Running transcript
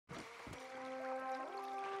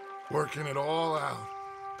Working it all out.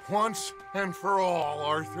 Once and for all,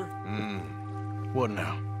 Arthur. What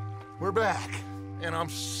now? We're back, and I'm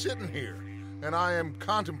sitting here, and I am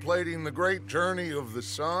contemplating the great journey of the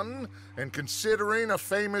sun and considering a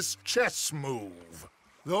famous chess move.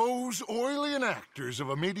 Those oily enactors of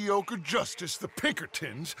a mediocre justice, the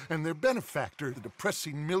Pinkertons, and their benefactor, the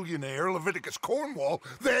depressing millionaire Leviticus Cornwall,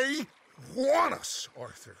 they want us,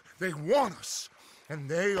 Arthur. They want us. And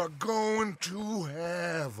they are going to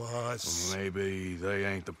have us. Maybe they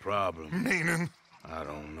ain't the problem. Meaning? I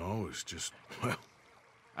don't know, it's just, well,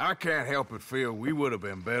 I can't help but feel we would have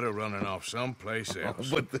been better running off someplace else.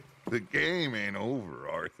 But the game ain't over,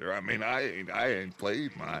 Arthur. I mean, I ain't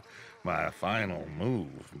played my final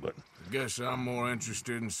move, but... Guess I'm more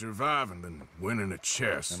interested in surviving than winning a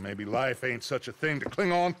chess. And maybe life ain't such a thing to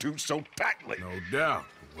cling on to so tightly. No doubt.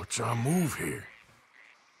 What's our move here?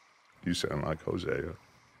 You sound like Hosea.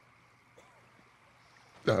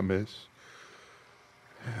 I miss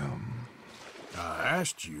him. I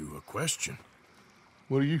asked you a question.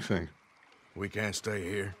 What do you think? We can't stay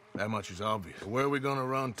here. That much is obvious. Where are we gonna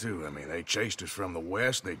run to? I mean, they chased us from the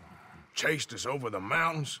west. They chased us over the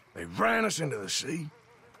mountains. They ran us into the sea.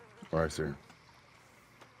 Arthur,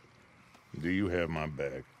 do you have my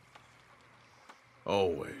back?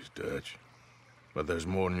 Always, Dutch. But there's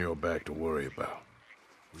more than your back to worry about.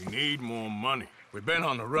 We need more money. We've been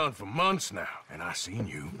on the run for months now, and I seen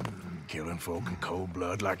you killing folk in cold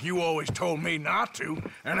blood like you always told me not to.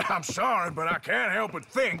 And I'm sorry, but I can't help but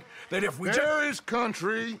think that if we There is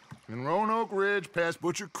country in Roanoke Ridge past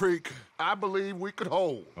Butcher Creek I believe we could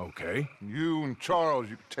hold. Okay. You and Charles,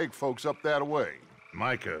 you could take folks up that way.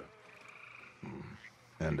 Micah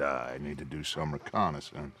and I need to do some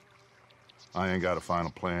reconnaissance. I ain't got a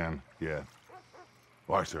final plan yet.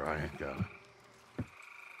 Arthur, I ain't got it.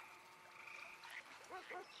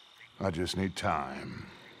 I just need time.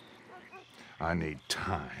 I need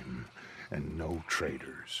time and no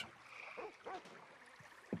traitors.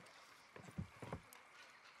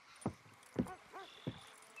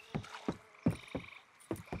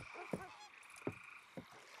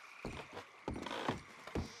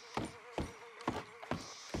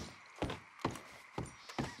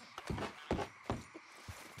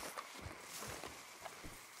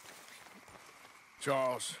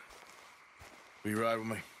 Charles, will you ride with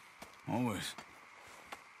me? Always.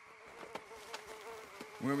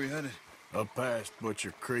 Where are we headed? Up past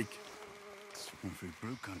Butcher Creek. Springfield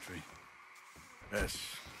Brew Country. That's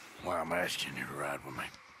why I'm asking you to ride with me.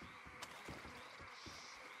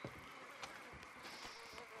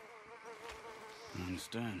 I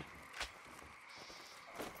understand.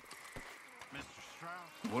 Mr.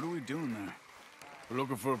 Strauss? What are we doing there? We're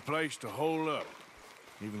looking for a place to hole up.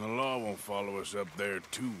 Even the law won't follow us up there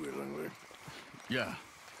too willingly. Yeah.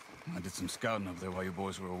 I did some scouting up there while you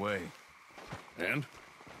boys were away. And?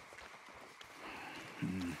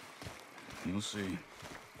 You'll see.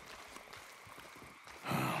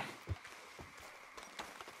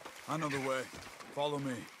 I know the way. Follow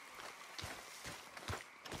me.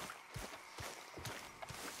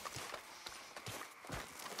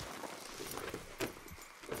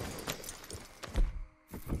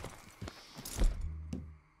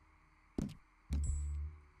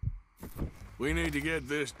 We need to get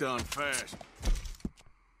this done fast.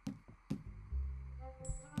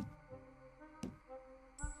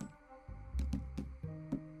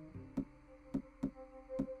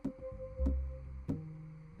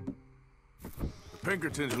 The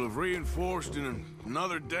Pinkertons will have reinforced in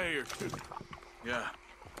another day or two. Yeah.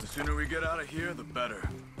 The sooner we get out of here, the better.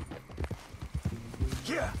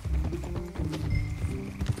 Yeah.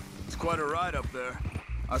 It's quite a ride up there.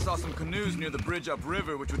 I saw some canoes near the bridge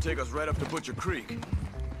upriver, which would take us right up to Butcher Creek.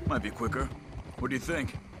 Might be quicker. What do you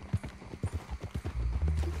think?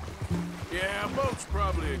 Yeah, a boat's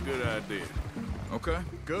probably a good idea. Okay,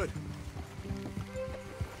 good.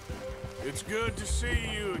 It's good to see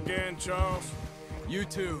you again, Charles. You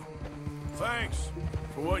too. Thanks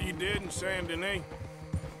for what you did in Saint Denis.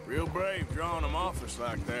 Real brave drawing them off us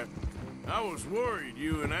like that. I was worried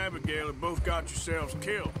you and Abigail had both got yourselves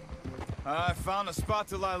killed. I found a spot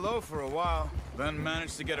to lie low for a while, then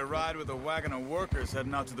managed to get a ride with a wagon of workers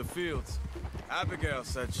heading out to the fields. Abigail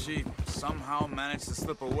said she somehow managed to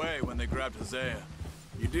slip away when they grabbed Hosea.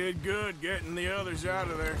 You did good getting the others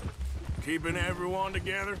out of there. Keeping everyone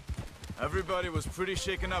together. Everybody was pretty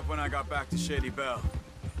shaken up when I got back to Shady Belle.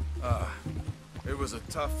 It was a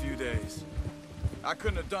tough few days. I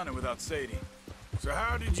couldn't have done it without Sadie. So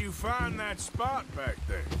how did you find that spot back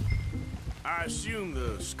there? I assume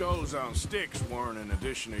the skulls on sticks weren't an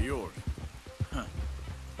addition of yours.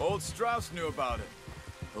 Old Strauss knew about it.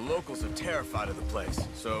 The locals are terrified of the place,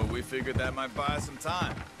 so we figured that might buy us some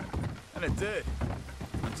time. And it did.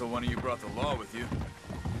 Until one of you brought the law with you.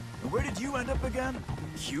 And where did you end up again?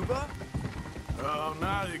 Cuba? Oh,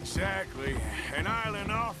 not exactly. An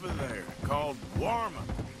island off of there, called Warma.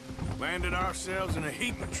 Landed ourselves in a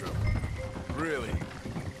heap of trouble. Really?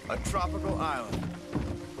 A tropical island?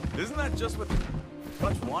 Isn't that just what the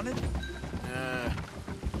Dutch wanted?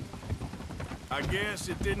 I guess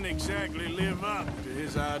it didn't exactly live up to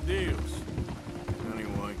his ideals.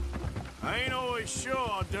 Anyway, I ain't always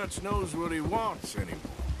sure Dutch knows what he wants anymore.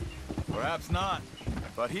 Perhaps not.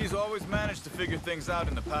 But he's always managed to figure things out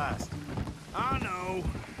in the past. I know.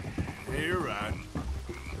 You're right.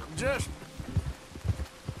 Just...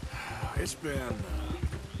 It's been...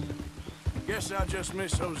 Guess I just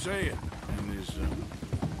miss Hosea and his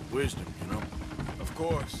wisdom, you know? Of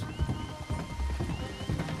course.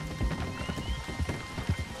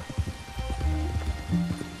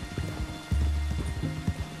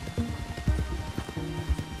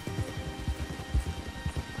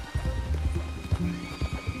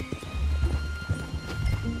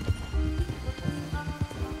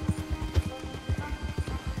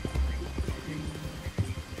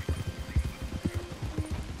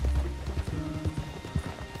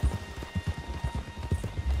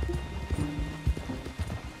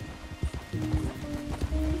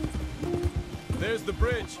 There's the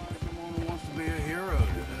bridge. Someone wants to be a hero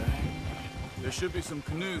today. There should be some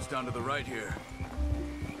canoes down to the right here.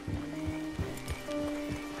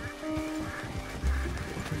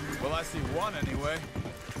 Well, I see one anyway.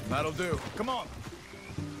 That'll do. Come on.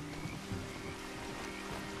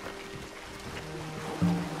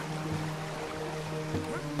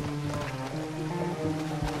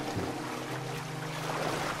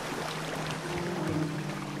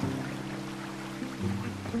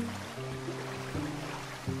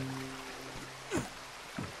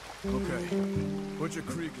 Okay. Butcher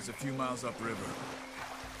Creek is a few miles upriver.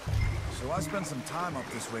 So I spent some time up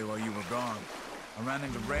this way while you were gone. I ran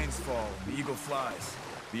into Rainsfall and the Eagle Flies.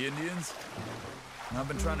 The Indians? And I've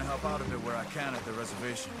been trying to help out a bit where I can at the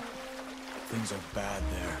reservation. Things are bad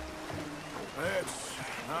there. That's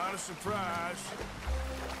not a surprise.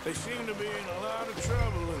 They seem to be in a lot of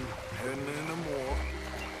trouble and heading into more.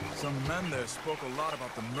 Some men there spoke a lot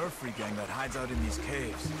about the Murphy gang that hides out in these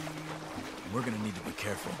caves. We're gonna need to be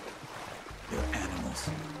careful. They're animals.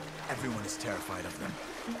 Everyone is terrified of them.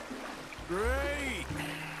 Great!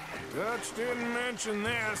 Dutch didn't mention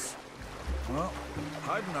this. Well,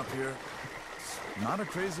 hiding up here, it's not a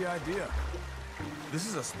crazy idea. This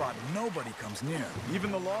is a spot nobody comes near,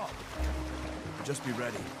 even the law. Just be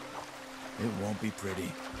ready. It won't be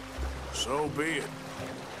pretty. So be it.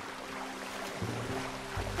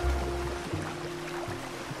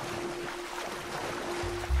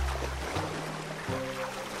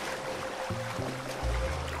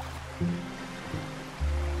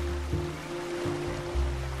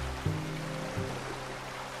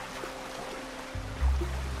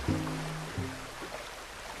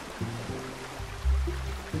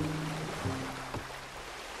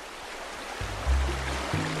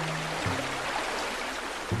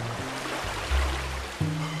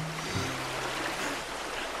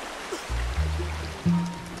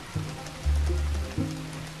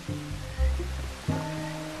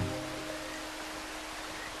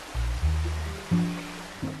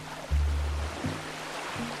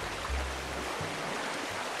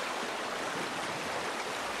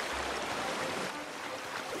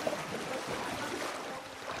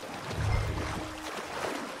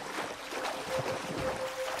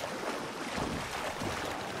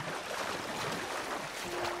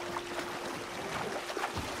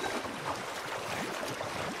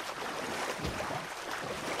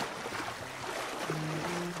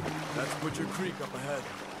 That's Butcher Creek up ahead.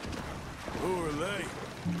 Who are they?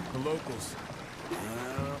 The locals.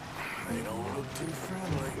 Well, they don't look too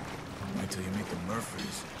friendly. Wait till you meet the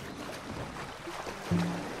Murphys.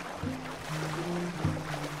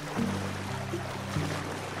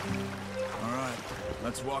 All right,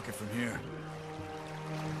 let's walk it from here.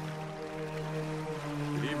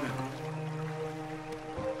 Good evening.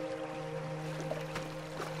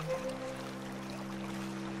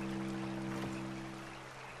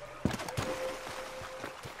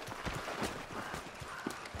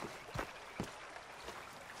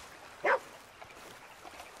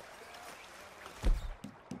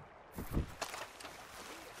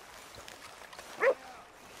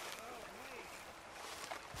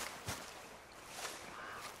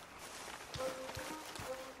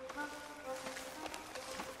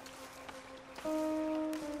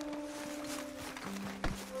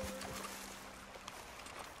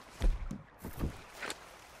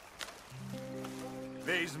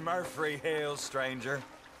 these Murfree Hills, stranger.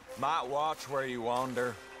 Might watch where you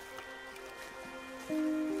wander.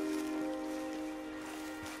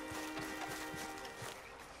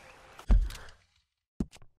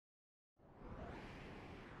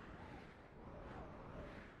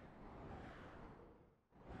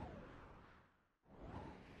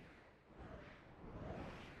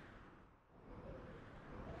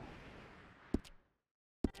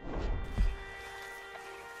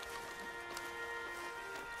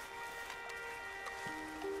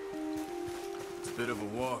 Bit of a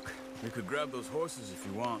walk. You could grab those horses if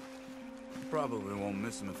you want. Probably won't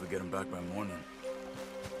miss them if we get them back by morning.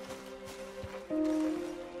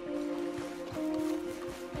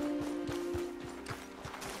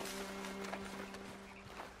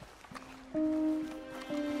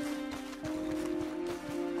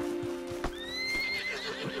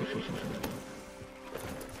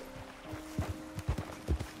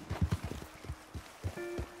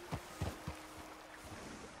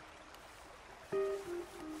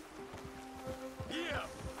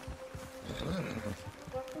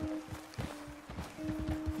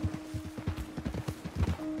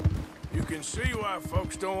 You can see why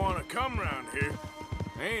folks don't want to come around here.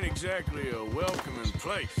 Ain't exactly a welcoming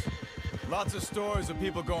place. Lots of stories of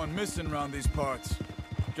people going missing around these parts.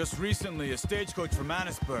 Just recently, a stagecoach from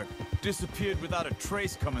Annisburg disappeared without a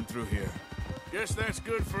trace coming through here. Guess that's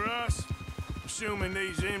good for us. Assuming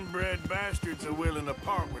these inbred bastards are willing to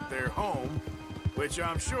part with their home, which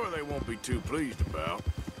I'm sure they won't be too pleased about.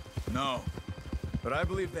 No. But I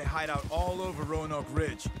believe they hide out all over Roanoke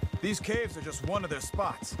Ridge. These caves are just one of their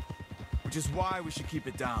spots. Which is why we should keep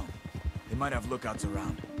it down. They might have lookouts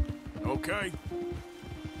around. Okay.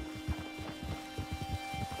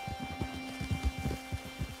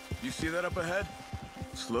 You see that up ahead?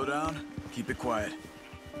 Slow down, keep it quiet.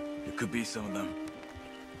 It could be some of them.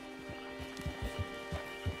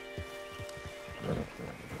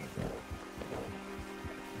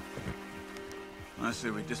 I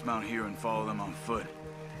say we dismount here and follow them on foot.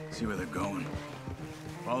 See where they're going.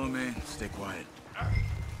 Follow me, stay quiet.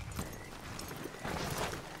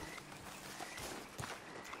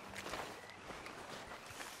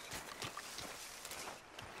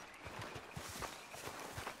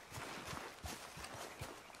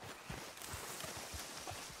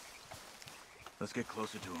 Let's get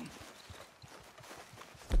closer to him.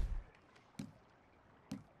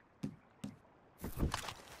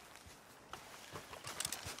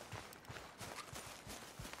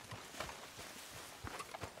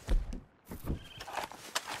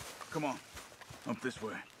 Come on, up this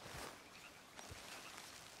way.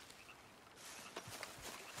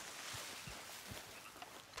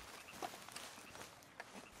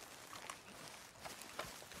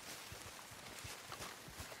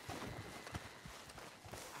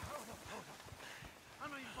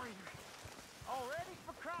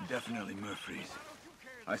 Definitely Murfrees.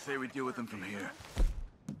 I say we deal with them from here.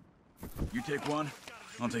 You take one,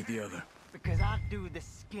 I'll take the other. Because I do the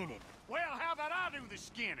skinning. Well, how about I do the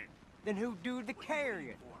skinning? Then who do the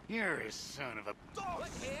carrying? You're a son of a...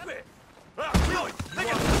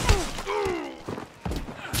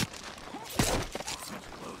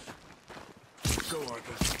 Close. Go,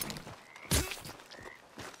 Arthur.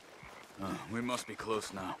 We must be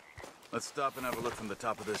close now. Let's stop and have a look from the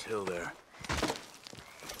top of this hill there.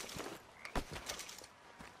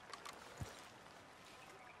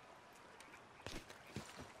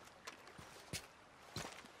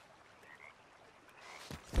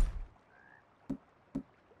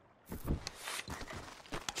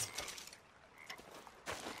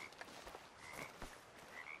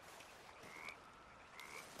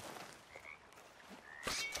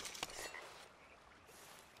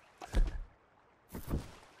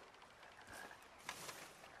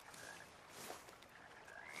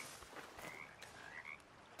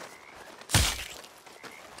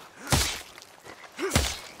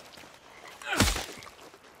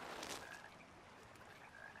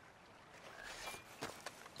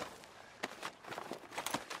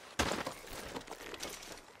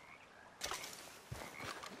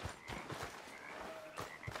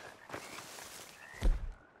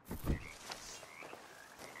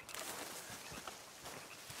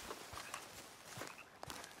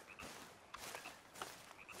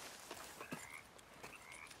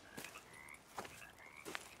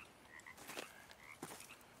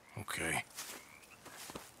 Okay.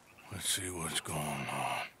 Let's see what's going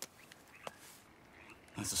on.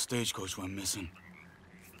 That's the stagecoach went missing.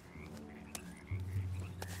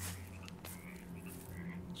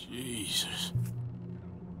 Jesus.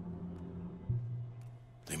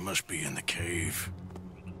 They must be in the cave.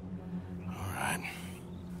 All right.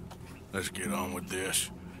 Let's get on with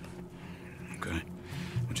this. Okay.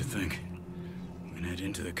 What you think? We can head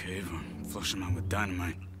into the cave or flush them out with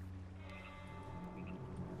dynamite?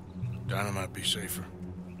 Dynamite be safer.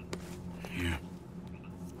 Here.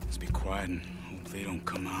 Let's be quiet and hope they don't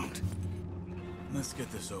come out. Let's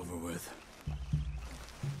get this over with.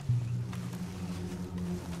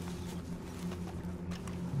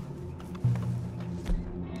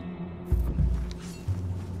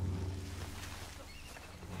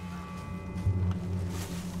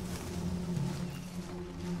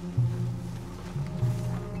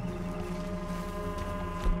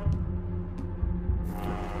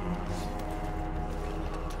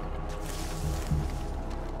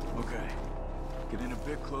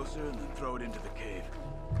 Closer and then throw it into the cave.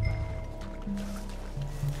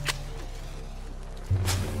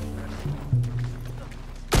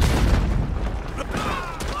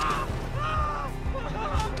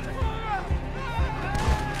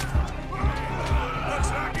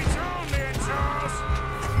 Looks like it's on there, Charles.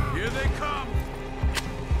 Here they come.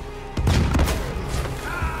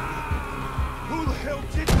 Who the hell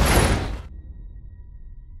did that?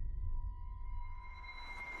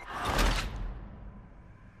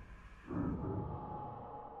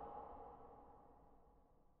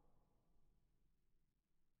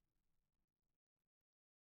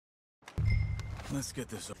 Let's get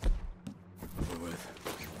this over with.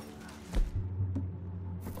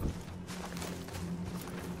 Okay.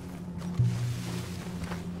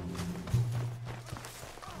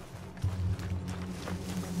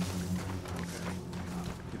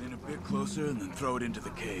 Get in a bit closer and then throw it into the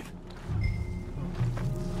cave.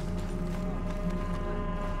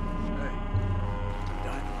 Hey.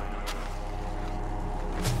 Dynamite.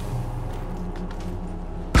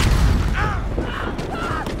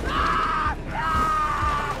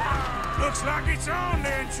 Looks like it's on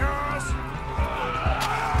there, Charles.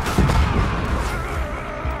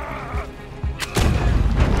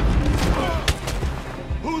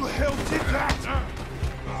 Who the hell did that?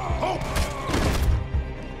 Oh!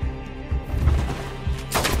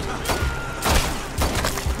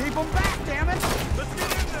 Keep them back, damn it! Let's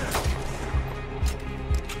get in there!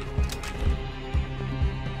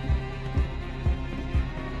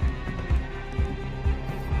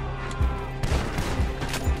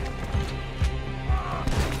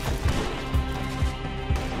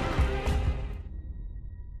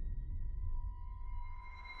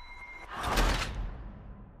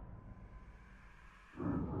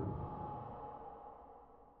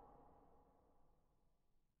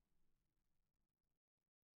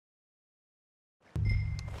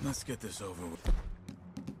 Let's get this over with.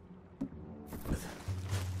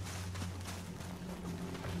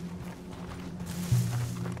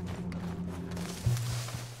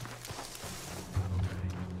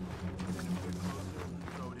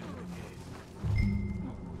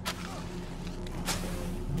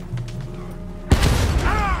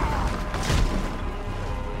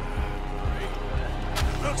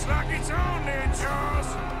 Looks like it's on there, Charles.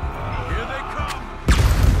 Here they come.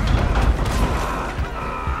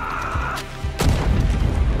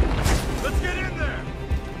 Let's get in there.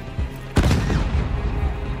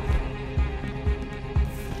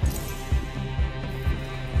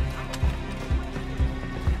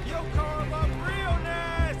 You call them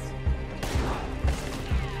realness!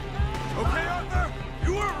 Okay, Arthur?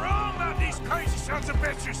 You were wrong about these crazy sons of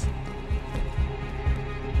bitches.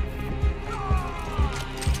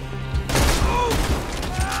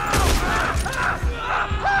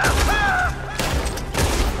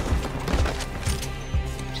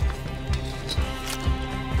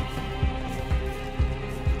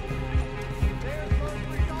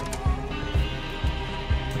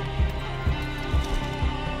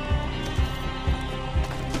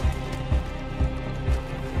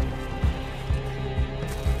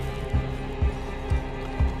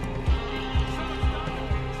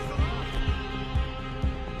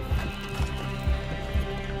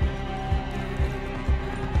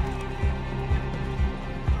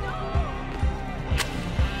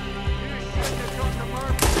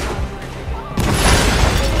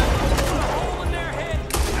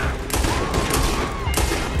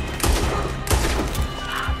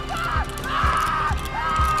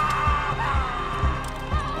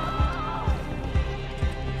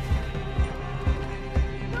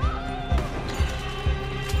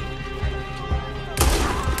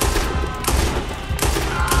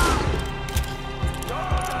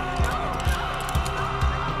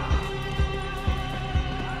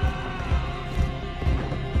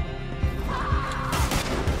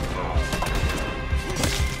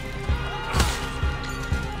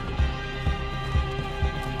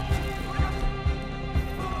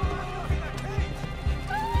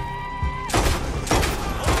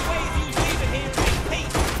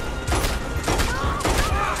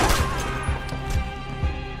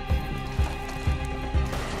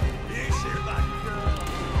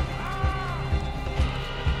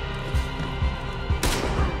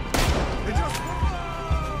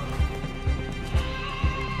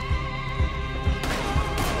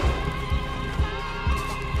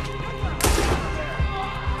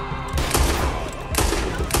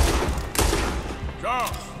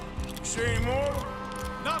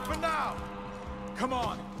 Not for now! Come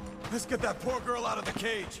on, let's get that poor girl out of the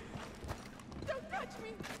cage. Don't touch me!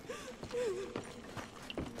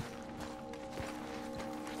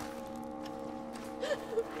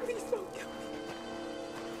 Please don't kill me.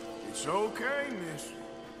 It's okay, miss.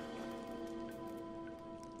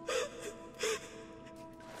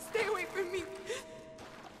 Stay away from me.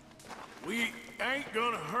 We ain't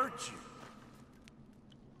gonna hurt you.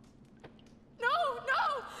 No,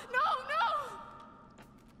 no, no, no!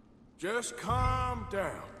 Just calm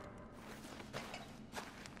down.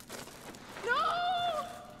 No!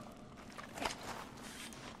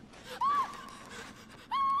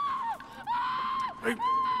 Hey.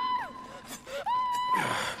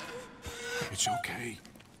 It's okay.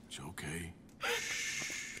 It's okay.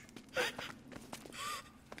 Shh.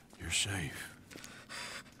 You're safe.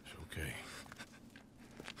 It's okay.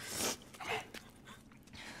 Come on.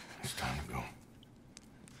 It's time to go.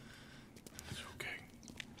 It's okay.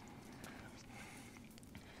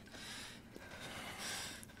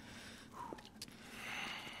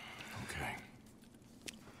 Okay.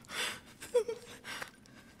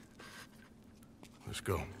 Let's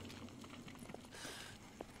go.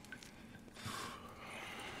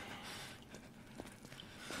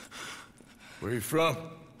 Where are you from?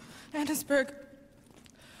 Annesburg.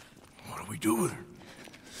 What do we do with her?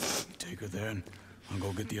 Take her there and I'll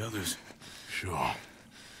go get the others. Sure.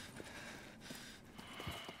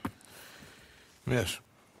 Miss,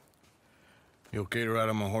 you okay to ride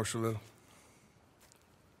on my horse a little?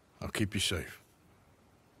 I'll keep you safe.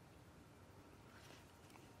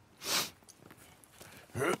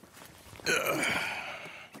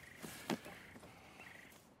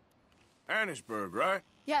 Annesburg, right?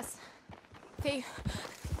 Yes. They...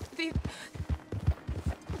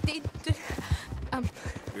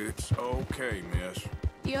 It's okay, miss.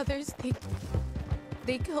 The others,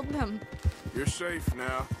 they killed them. You're safe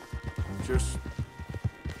now. Just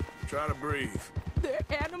try to breathe. They're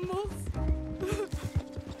animals.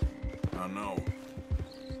 I know.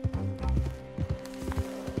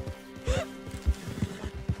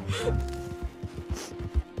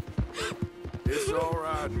 It's all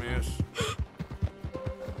right, miss.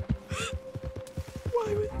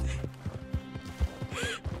 Why would they?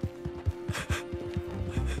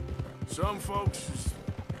 Some folks is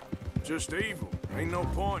just evil. Ain't no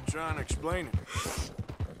point trying to explain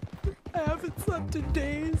it. I haven't slept in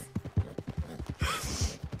days.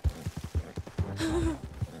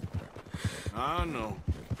 I know.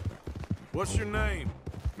 What's your name,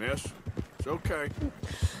 miss? It's okay.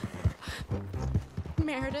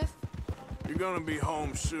 Meredith. You're gonna be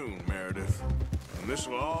home soon, Meredith. And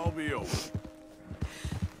this'll all be over.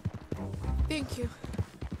 Thank you.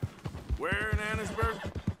 Where in Annesburg?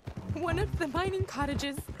 One of the mining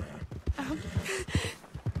cottages.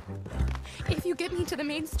 If you get me to the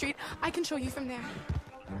main street, I can show you from there.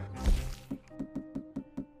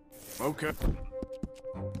 Okay.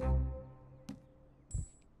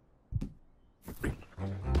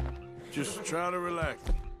 Just try to relax.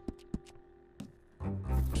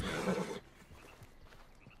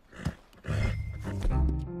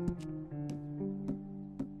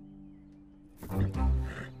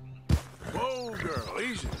 Whoa, girl,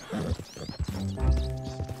 easy.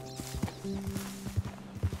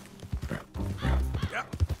 Yeah.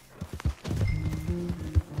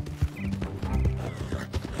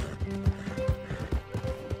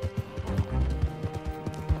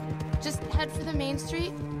 Just head for the main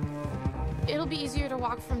street. It'll be easier to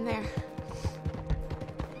walk from there.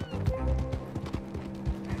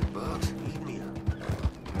 Bugs, eat me up.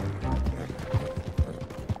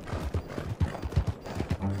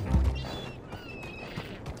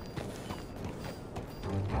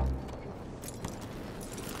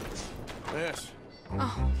 Yes.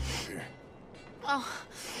 Oh, Here. oh.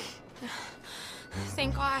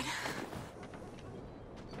 Thank God.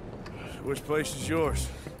 Which place is yours?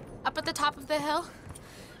 Up at the top of the hill.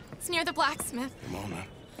 It's near the blacksmith. Come on now.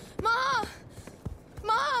 Ma!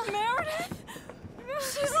 Ma! Meredith!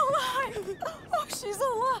 She's alive! Oh, she's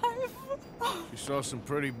alive! You saw some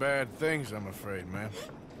pretty bad things, I'm afraid, ma'am.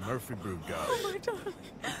 Murphy Brood got Oh, my darling.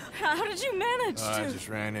 How did you manage I just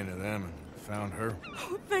ran into them and found her.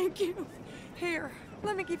 Oh, thank you. Here,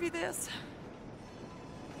 let me give you this.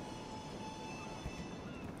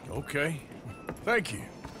 Okay. Thank you.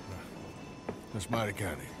 That's mighty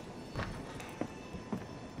kind of you.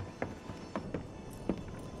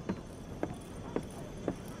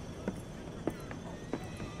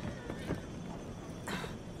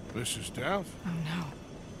 Mrs. Downs? Oh,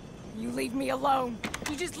 no. You leave me alone.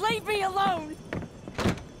 You just leave me alone.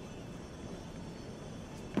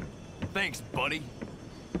 Thanks, buddy.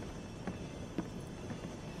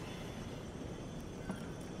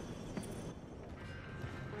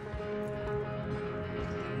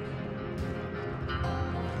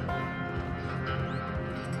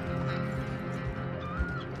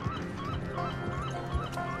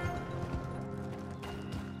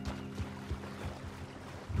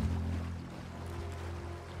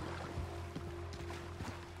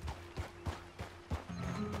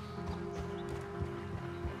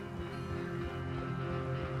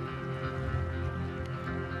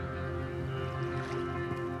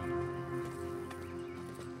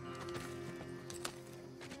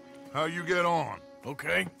 How you get on?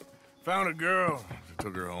 Okay. Found a girl.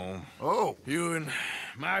 Took her home. Oh, You and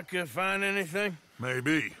Micah find anything?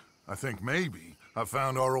 maybe. I think maybe I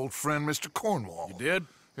found our old friend, Mr. Cornwall. You did?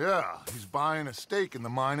 Yeah, he's buying a stake in the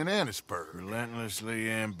mine in Annisburg. Relentlessly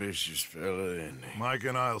ambitious fella, isn't he? Mike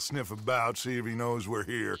and I'll sniff about, see if he knows we're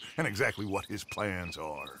here, and exactly what his plans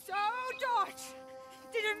are. So, Dutch,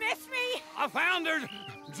 did you miss me? I found her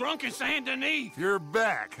drunk in Saint Denis. You're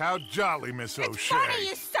back. How jolly, Miss It's O'Shea. funny,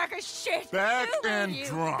 you sack of shit. Back Who are and you?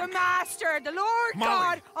 drunk. The Master, the Lord Molly.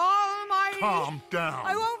 God Almighty. Calm down.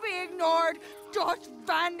 I won't be ignored. Dutch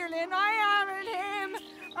Vanderlyn, I am him.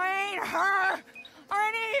 I ain't her. Or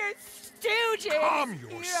any of your stooges. Calm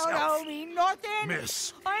You yourself. don't owe me nothing.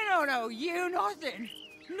 Miss. I don't owe you nothing.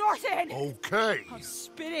 Nothing. Okay. I'll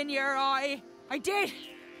spit in your eye. I did.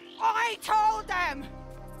 I told them.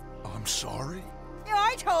 I'm sorry? Yeah,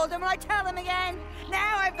 I told them, and I tell them again.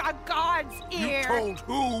 Now I've got God's ear. You told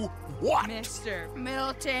who what? Mr.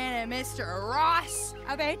 Milton and Mr. Ross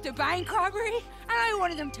about the bank robbery, and I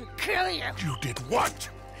wanted them to kill you. You did what?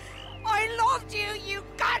 I loved you, you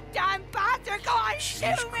goddamn bastard! Go on, She's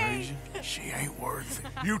shoot crazy. me! She ain't worth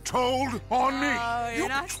it. You told on me. Oh, you're You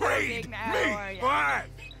not so betrayed big now, me. are you? Why?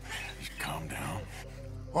 Just calm down.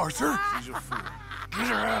 Arthur, She's a fool. Get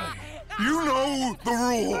her out of here. you know the We're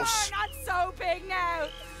rules. not so big now.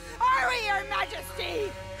 Are we, Your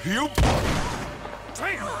Majesty? You...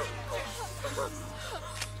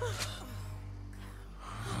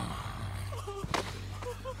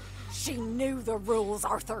 She knew the rules,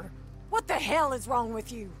 Arthur. What the hell is wrong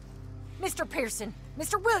with you? Mr. Pearson,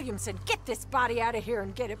 Mr. Williamson, get this body out of here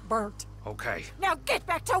and get it burnt. Okay. Now get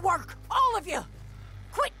back to work, all of you!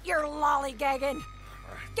 Quit your lollygagging!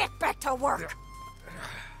 Get back to work!